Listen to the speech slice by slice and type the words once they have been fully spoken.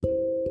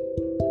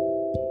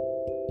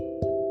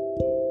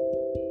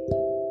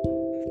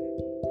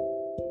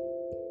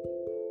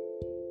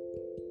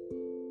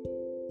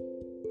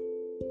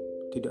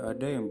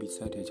ada yang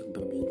bisa diajak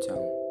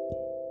berbincang.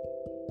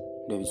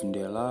 Dari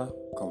jendela,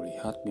 kau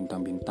lihat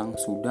bintang-bintang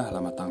sudah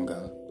lama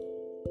tanggal.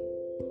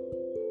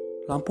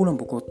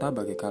 Lampu-lampu kota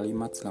bagai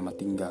kalimat selamat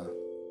tinggal.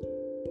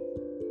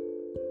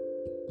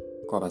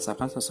 Kau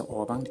rasakan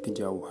seseorang di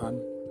kejauhan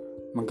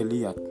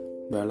menggeliat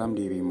dalam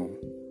dirimu.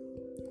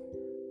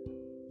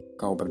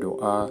 Kau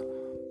berdoa,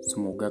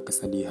 semoga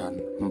kesedihan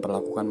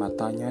memperlakukan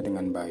matanya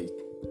dengan baik.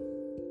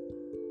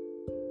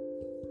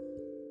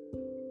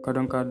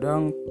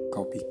 Kadang-kadang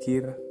kau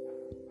pikir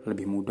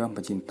lebih mudah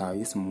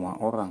mencintai semua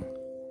orang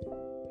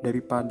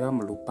daripada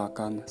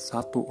melupakan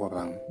satu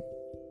orang.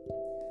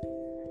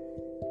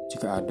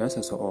 Jika ada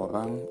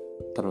seseorang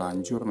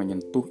terlanjur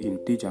menyentuh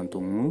inti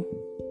jantungmu,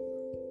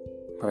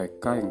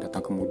 mereka yang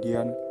datang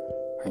kemudian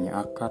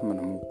hanya akan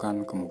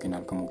menemukan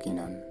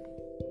kemungkinan-kemungkinan.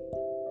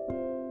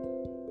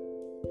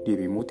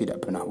 Dirimu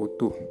tidak pernah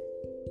utuh,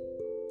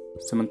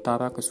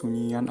 sementara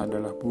kesunyian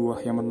adalah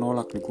buah yang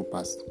menolak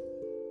dikupas.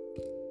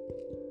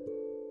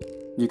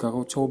 Jika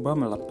kau coba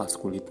melepas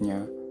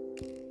kulitnya,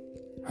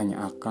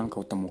 hanya akan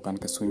kau temukan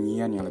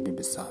kesunyian yang lebih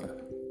besar.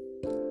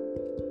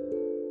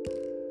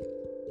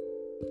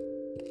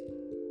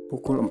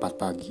 Pukul 4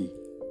 pagi.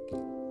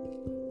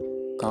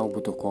 Kau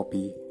butuh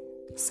kopi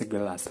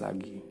segelas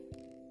lagi.